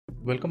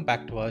Welcome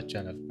back to our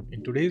channel.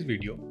 In today's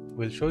video,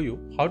 we'll show you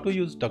how to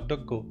use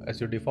DuckDuckGo as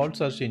your default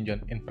search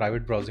engine in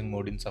private browsing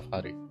mode in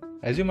Safari.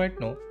 As you might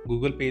know,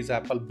 Google pays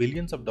Apple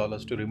billions of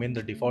dollars to remain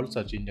the default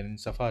search engine in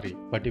Safari.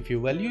 But if you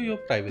value your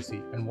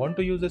privacy and want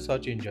to use a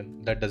search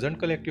engine that doesn't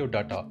collect your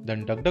data,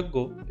 then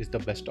DuckDuckGo is the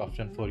best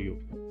option for you.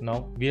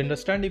 Now, we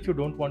understand if you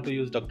don't want to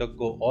use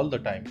DuckDuckGo all the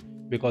time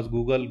because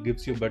Google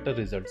gives you better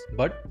results.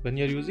 But when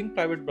you're using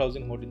private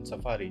browsing mode in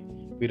Safari,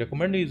 we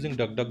recommend using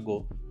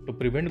DuckDuckGo to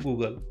prevent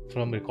Google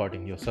from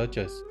recording your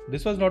searches.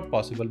 This was not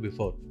possible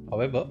before.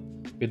 However,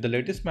 with the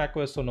latest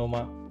macOS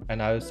Sonoma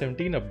and iOS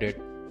 17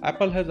 update,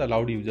 Apple has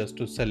allowed users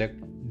to select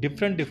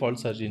different default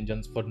search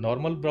engines for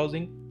normal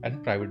browsing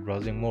and private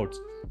browsing modes.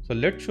 So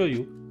let's show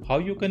you how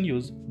you can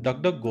use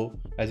DuckDuckGo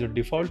as your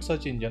default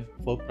search engine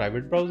for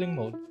private browsing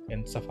mode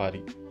in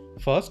Safari.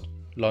 First,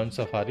 launch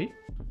Safari.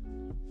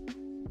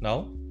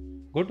 Now,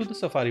 go to the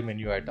Safari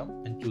menu item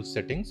and choose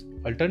Settings.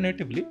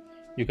 Alternatively,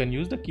 you can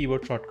use the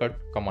keyboard shortcut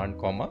Command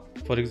Comma.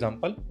 For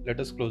example, let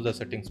us close the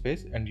settings page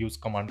and use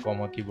Command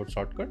Comma keyboard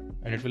shortcut,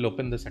 and it will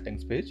open the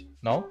settings page.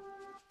 Now,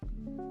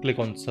 click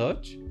on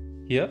Search.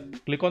 Here,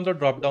 click on the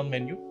drop down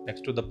menu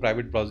next to the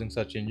private browsing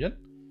search engine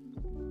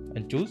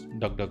and choose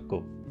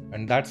DuckDuckGo.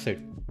 And that's it.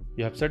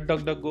 You have set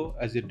DuckDuckGo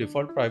as your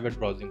default private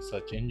browsing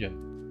search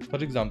engine. For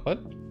example,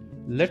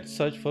 let's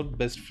search for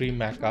best free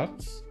Mac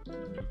apps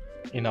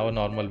in our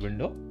normal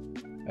window.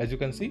 As you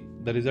can see,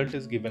 the result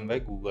is given by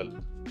Google.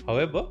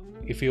 However,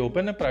 if you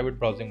open a private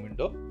browsing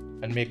window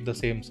and make the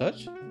same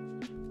search,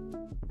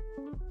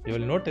 you will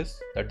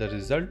notice that the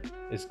result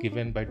is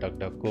given by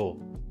DuckDuckGo.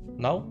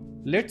 Now,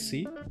 let's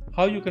see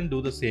how you can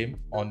do the same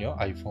on your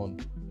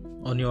iPhone.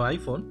 On your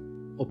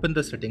iPhone, open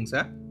the Settings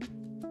app.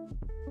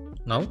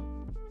 Now,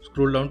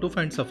 scroll down to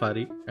find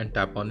Safari and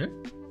tap on it.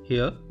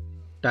 Here,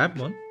 tap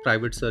on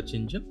Private Search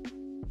Engine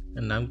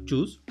and now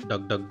choose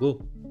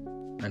DuckDuckGo.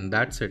 And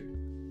that's it.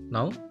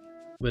 Now,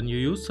 when you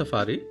use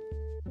Safari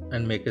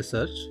and make a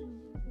search,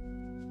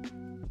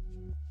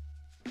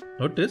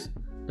 notice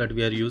that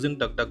we are using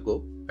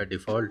DuckDuckGo by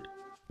default.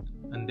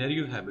 And there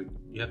you have it.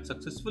 You have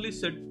successfully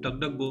set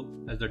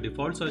DuckDuckGo as the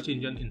default search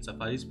engine in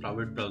Safari's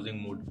private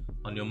browsing mode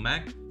on your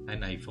Mac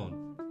and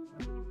iPhone.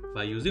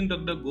 By using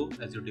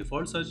DuckDuckGo as your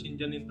default search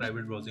engine in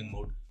private browsing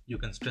mode, you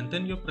can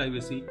strengthen your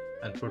privacy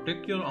and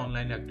protect your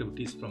online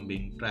activities from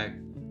being tracked.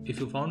 If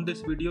you found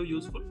this video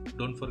useful,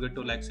 don't forget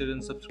to like, share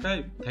and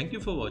subscribe. Thank you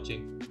for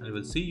watching, and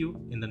we'll see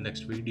you in the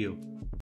next video.